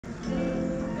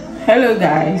Hello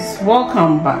guys,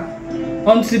 welcome back.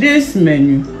 On today's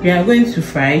menu we are going to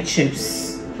fry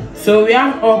chips. So we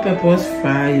have all-purpose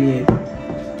fry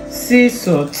here, sea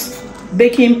salt,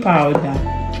 baking powder,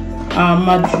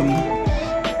 margarine,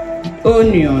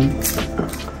 onion,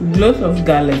 cloves of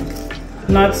garlic,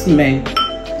 nutmeg.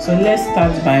 So let's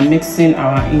start by mixing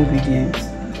our ingredients.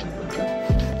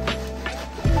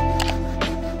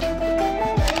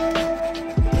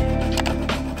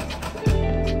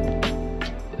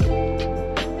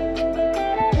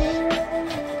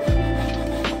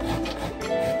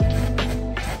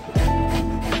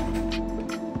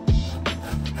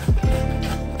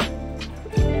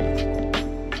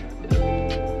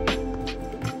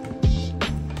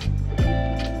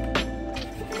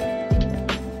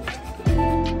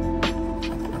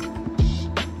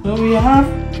 So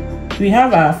we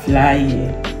have our flour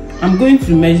here. I'm going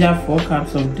to measure 4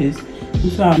 cups of this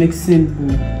into our mixing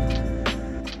bowl.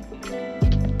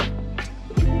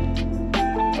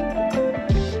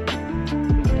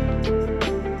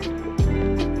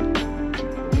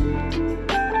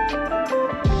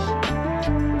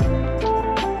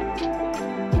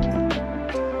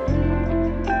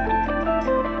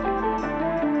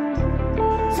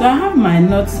 So I have my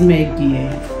nutmeg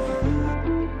here.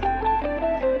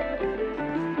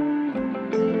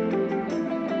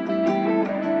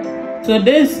 So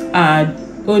these are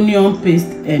onion paste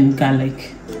and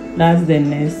garlic. That's the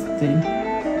next thing.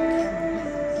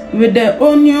 With the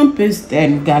onion paste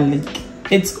and garlic,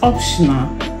 it's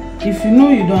optional. If you know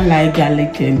you don't like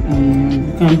garlic and onion,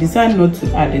 you can decide not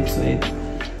to add it to it.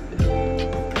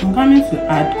 I'm going to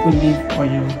add olive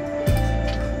oil.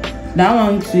 That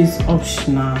one too is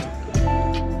optional.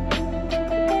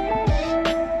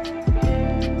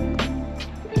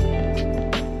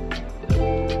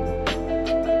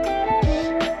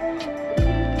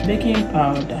 Baking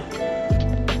powder.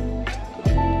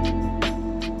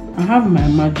 I have my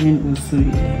margarine also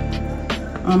here.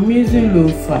 I'm using low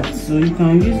fat, so you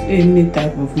can use any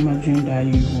type of margarine that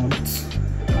you want.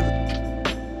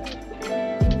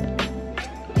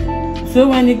 So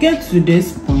when you get to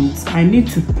this point, I need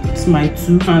to put my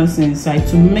 2 hands inside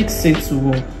to mix it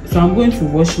well. So I'm going to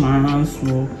wash my hands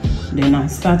well, then I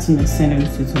start mixing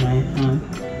it with my hand.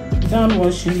 Done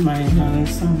washing my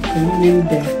hands, I'm cleaning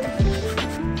them.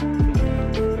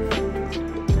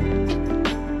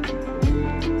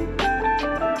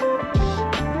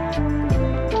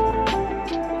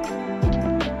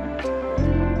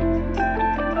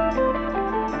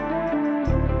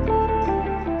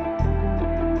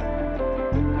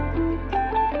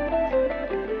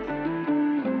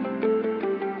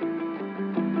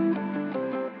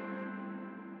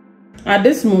 At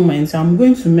this moment, I'm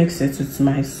going to mix it with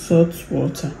my salt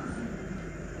water.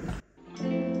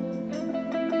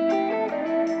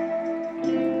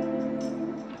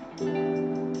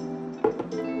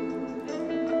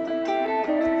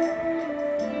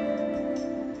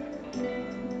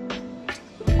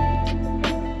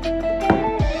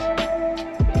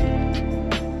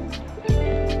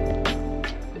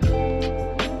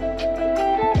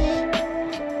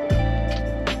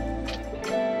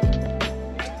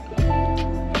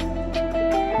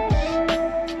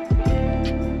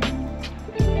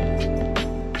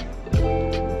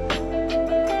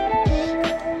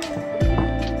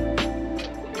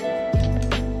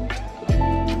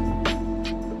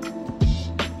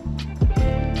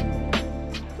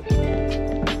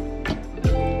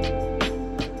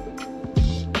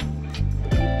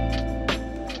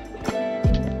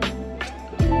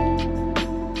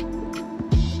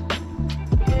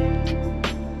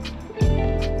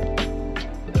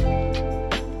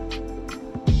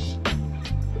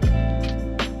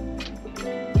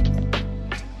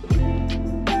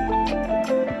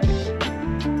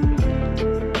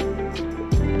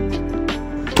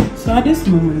 So at this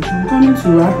moment, I'm going to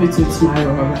wrap it with my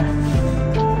rubber.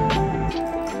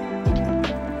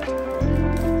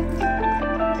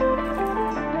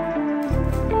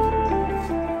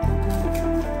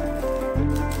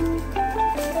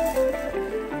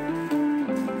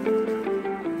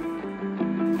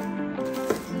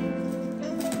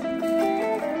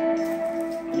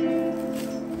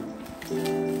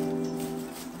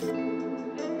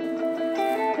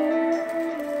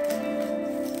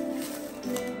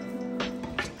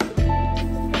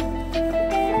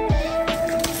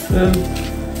 So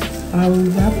I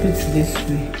will wrap it this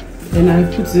way, then I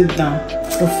put it down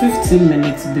for 15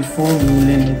 minutes before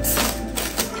rolling it.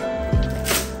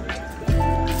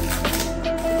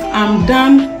 I'm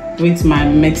done with my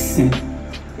mixing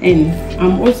and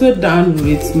I'm also done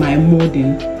with my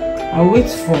molding. I'll wait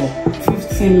for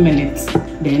 15 minutes,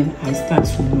 then I start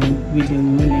with the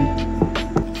rolling.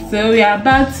 So we are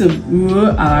about to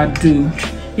roll our dough.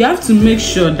 You have to make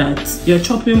sure that your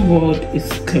chopping board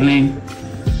is clean.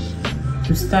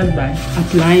 We start by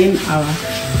applying our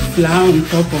flour on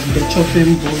top of the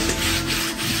chopping board,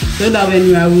 so that when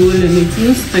you are rolling, it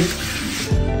won't stick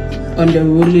on the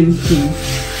rolling pin.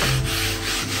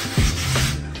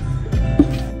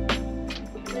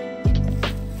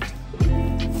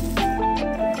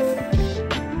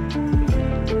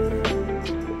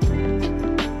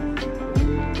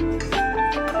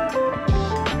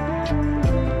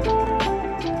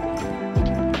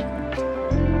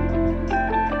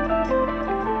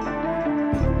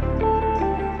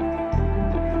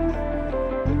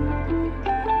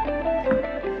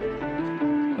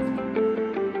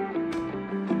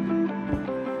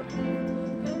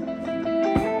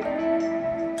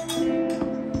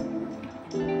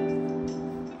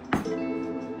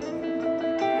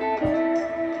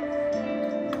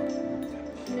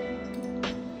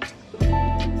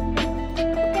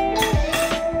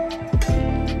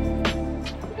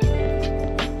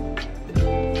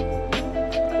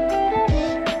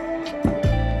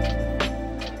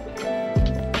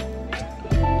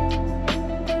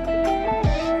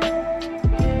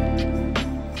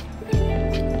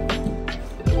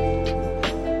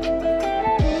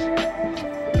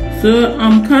 So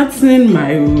I'm cutting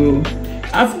my roll.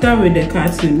 After with the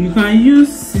cutting, you can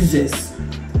use scissors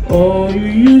or you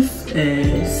use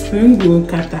a spring roll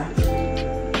cutter.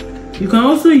 You can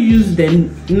also use the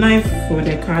knife for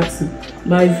the cutting,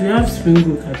 but if you have spring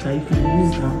roll cutter, you can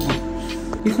use that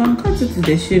one. You can cut it to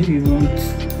the shape you want,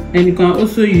 and you can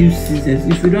also use scissors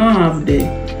if you don't have the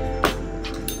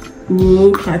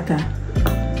roll cutter,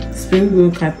 spring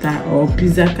roll cutter or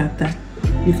pizza cutter.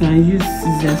 You can use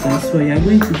scissors as well. You are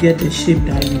going to get the shape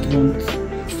that you want.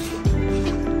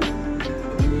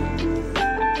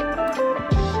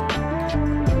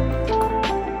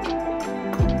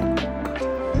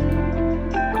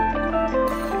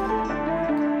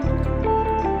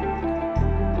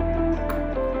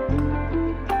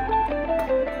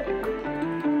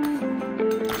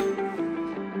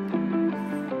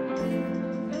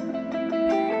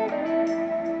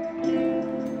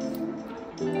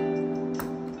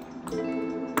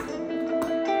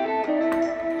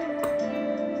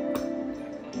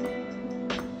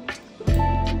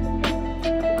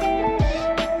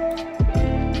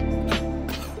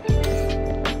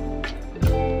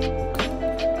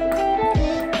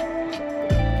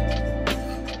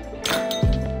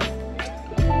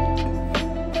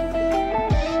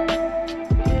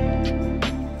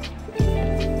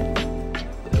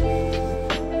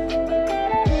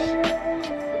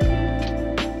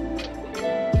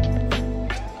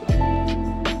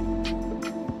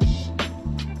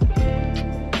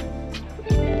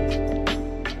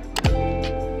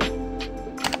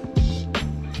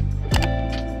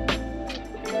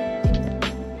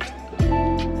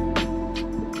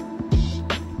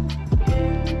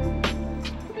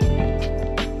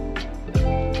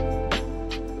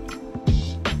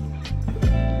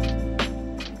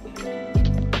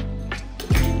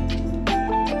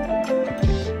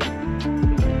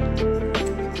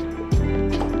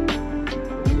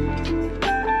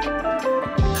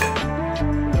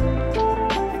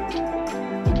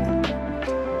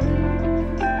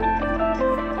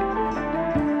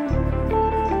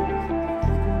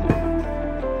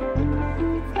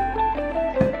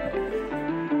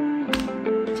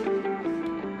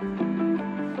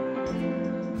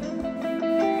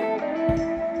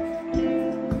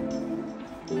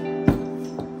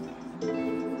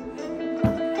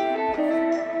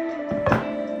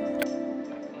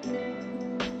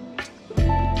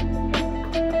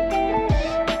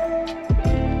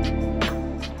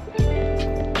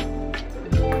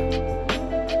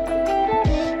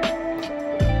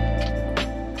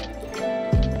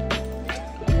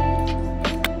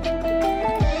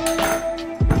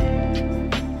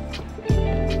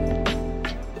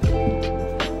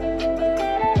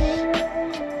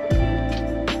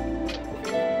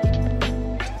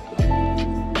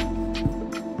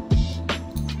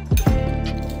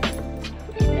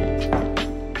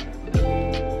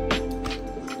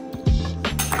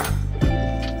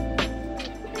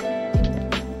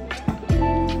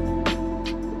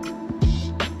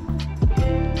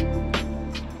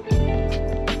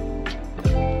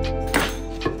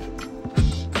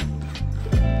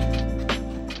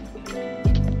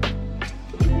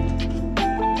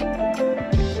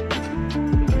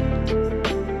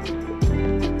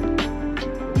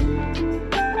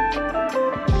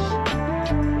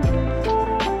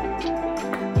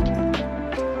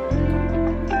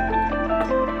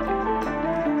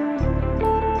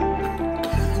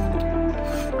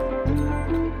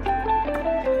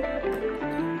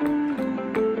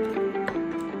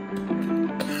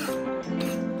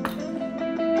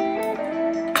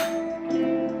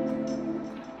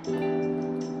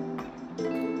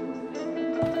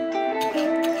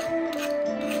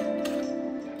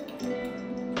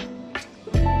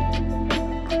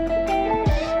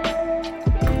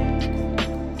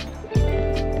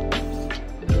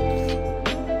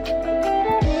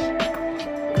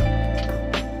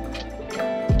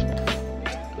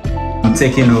 I'm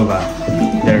taking over.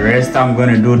 The rest, I'm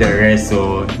gonna do the rest.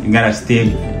 So you gotta stay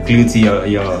glued to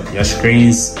your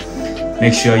screens.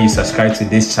 Make sure you subscribe to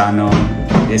this channel,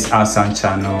 this awesome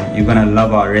channel. You're gonna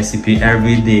love our recipe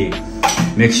every day.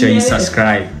 Make sure you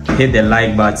subscribe, hit the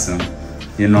like button,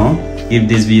 you know, give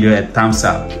this video a thumbs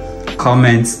up,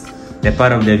 comment the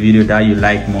part of the video that you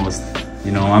like most.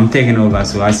 You know, I'm taking over.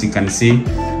 So as you can see,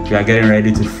 we are getting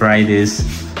ready to fry this,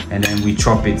 and then we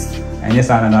chop it. And yes,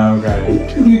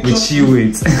 we chew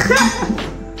it.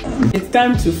 It's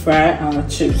time to fry our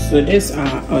chips. So this is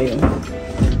our oil.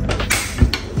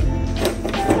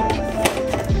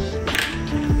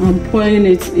 I'm pouring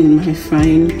it in my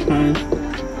frying pan.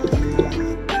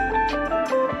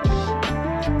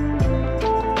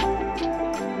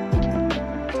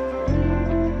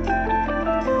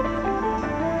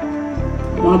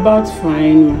 I'm about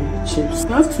frying my chips. I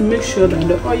have to make sure that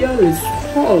the oil is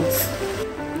hot.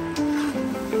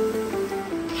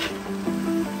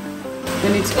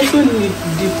 And it also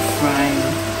needs deep frying.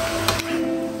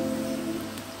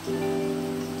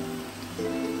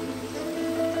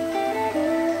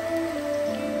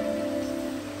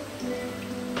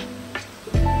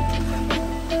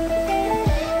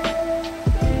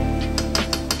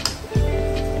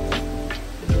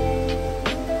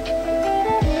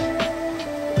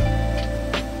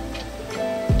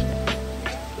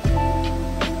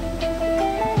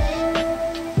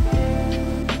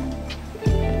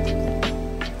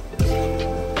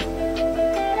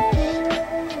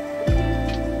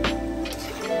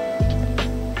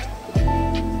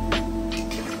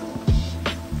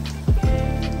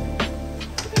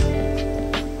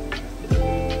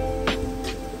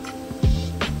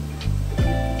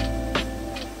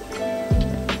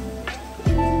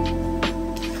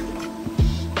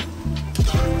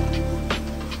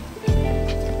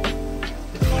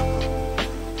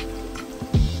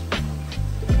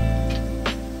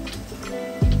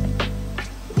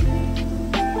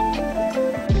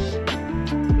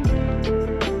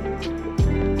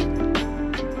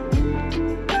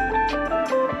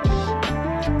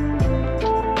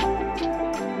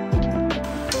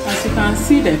 You can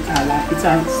see the color, it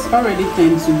has already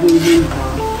turned to golden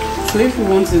brown. So if you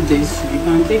wanted this, you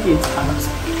can take it out,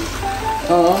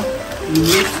 or you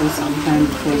wait for some time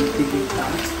before you take it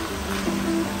out.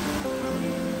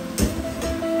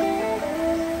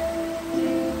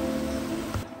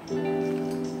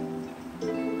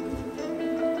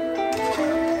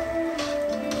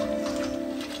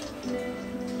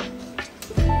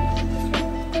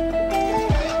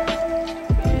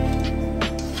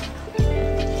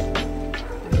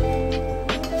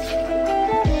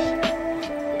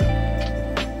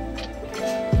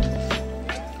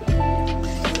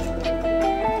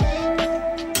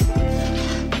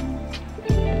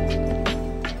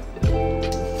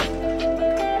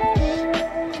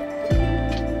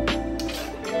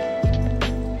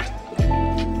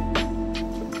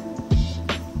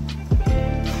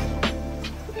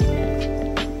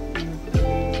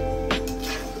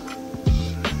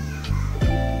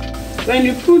 When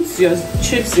you put your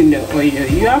chips in the oil,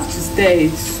 you have to stir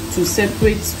it to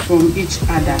separate from each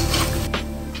other.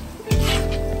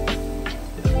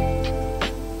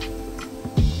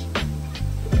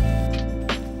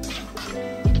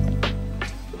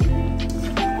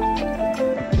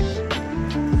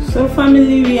 So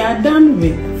family, we are done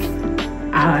with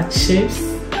our chips.